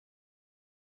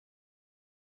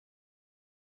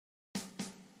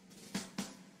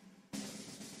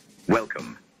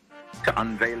Welcome to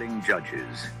Unveiling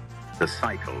Judges, the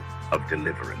Cycle of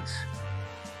Deliverance.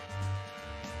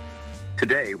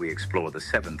 Today we explore the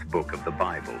seventh book of the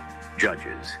Bible,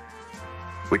 Judges,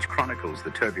 which chronicles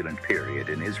the turbulent period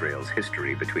in Israel's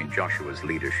history between Joshua's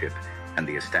leadership and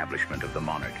the establishment of the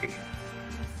monarchy.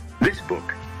 This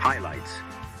book highlights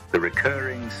the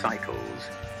recurring cycles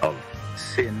of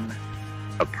sin,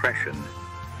 oppression,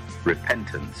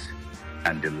 repentance,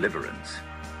 and deliverance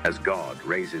as God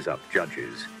raises up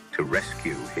judges to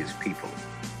rescue his people.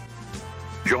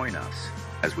 Join us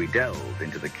as we delve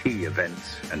into the key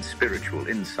events and spiritual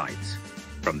insights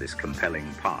from this compelling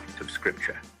part of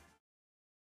Scripture.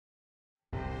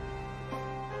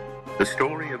 The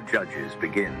story of Judges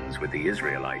begins with the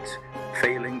Israelites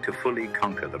failing to fully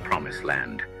conquer the Promised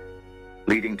Land,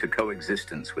 leading to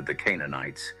coexistence with the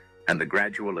Canaanites and the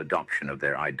gradual adoption of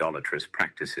their idolatrous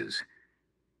practices.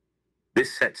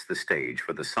 This sets the stage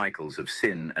for the cycles of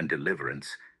sin and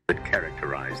deliverance that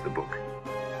characterize the book.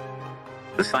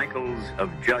 The cycles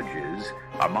of Judges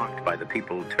are marked by the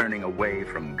people turning away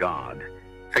from God,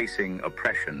 facing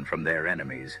oppression from their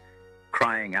enemies,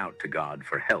 crying out to God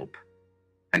for help,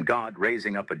 and God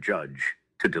raising up a judge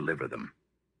to deliver them.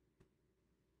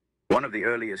 One of the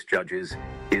earliest judges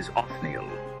is Othniel,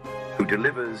 who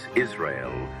delivers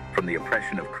Israel from the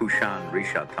oppression of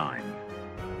Cushan-Rishathaim.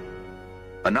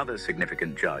 Another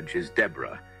significant judge is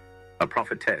Deborah, a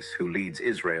prophetess who leads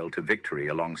Israel to victory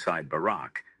alongside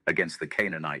Barak against the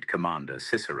Canaanite commander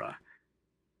Sisera.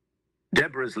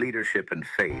 Deborah's leadership and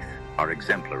faith are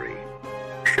exemplary,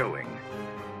 showing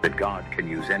that God can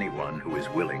use anyone who is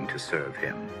willing to serve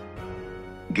him.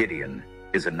 Gideon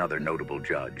is another notable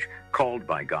judge, called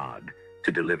by God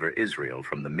to deliver Israel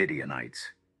from the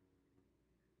Midianites.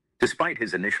 Despite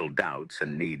his initial doubts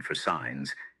and need for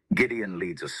signs, Gideon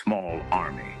leads a small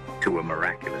army to a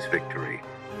miraculous victory,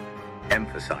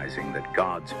 emphasizing that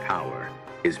God's power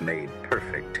is made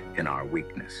perfect in our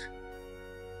weakness.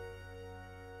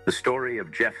 The story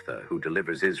of Jephthah, who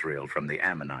delivers Israel from the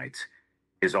Ammonites,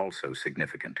 is also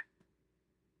significant.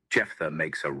 Jephthah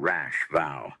makes a rash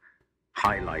vow,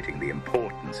 highlighting the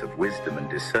importance of wisdom and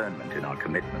discernment in our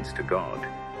commitments to God.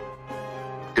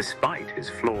 Despite his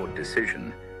flawed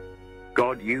decision,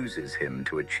 God uses him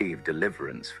to achieve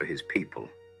deliverance for his people.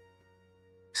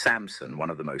 Samson, one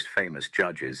of the most famous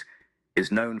judges,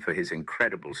 is known for his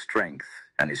incredible strength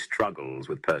and his struggles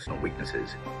with personal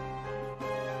weaknesses.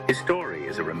 His story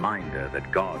is a reminder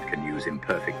that God can use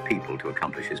imperfect people to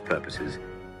accomplish his purposes,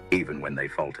 even when they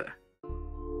falter.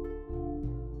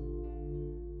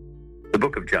 The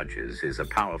book of Judges is a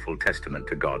powerful testament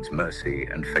to God's mercy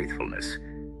and faithfulness.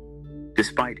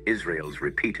 Despite Israel's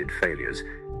repeated failures,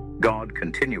 God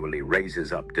continually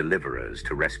raises up deliverers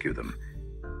to rescue them.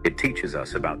 It teaches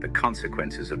us about the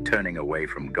consequences of turning away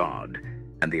from God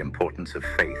and the importance of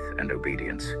faith and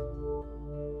obedience.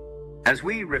 As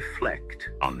we reflect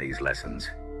on these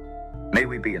lessons, may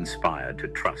we be inspired to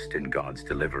trust in God's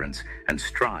deliverance and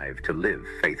strive to live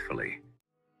faithfully.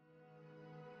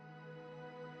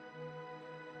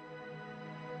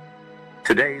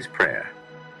 Today's prayer.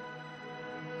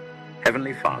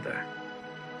 Heavenly Father,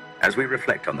 as we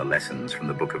reflect on the lessons from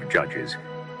the book of Judges,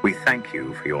 we thank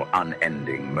you for your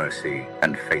unending mercy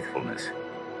and faithfulness.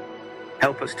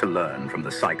 Help us to learn from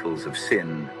the cycles of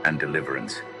sin and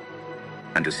deliverance,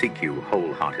 and to seek you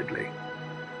wholeheartedly.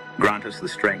 Grant us the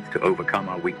strength to overcome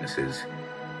our weaknesses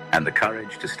and the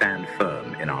courage to stand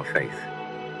firm in our faith.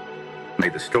 May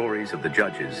the stories of the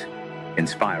Judges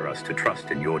inspire us to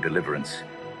trust in your deliverance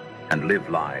and live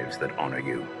lives that honor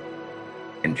you.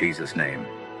 In Jesus' name,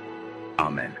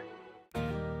 Amen.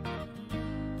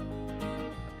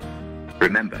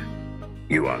 Remember,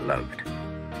 you are loved.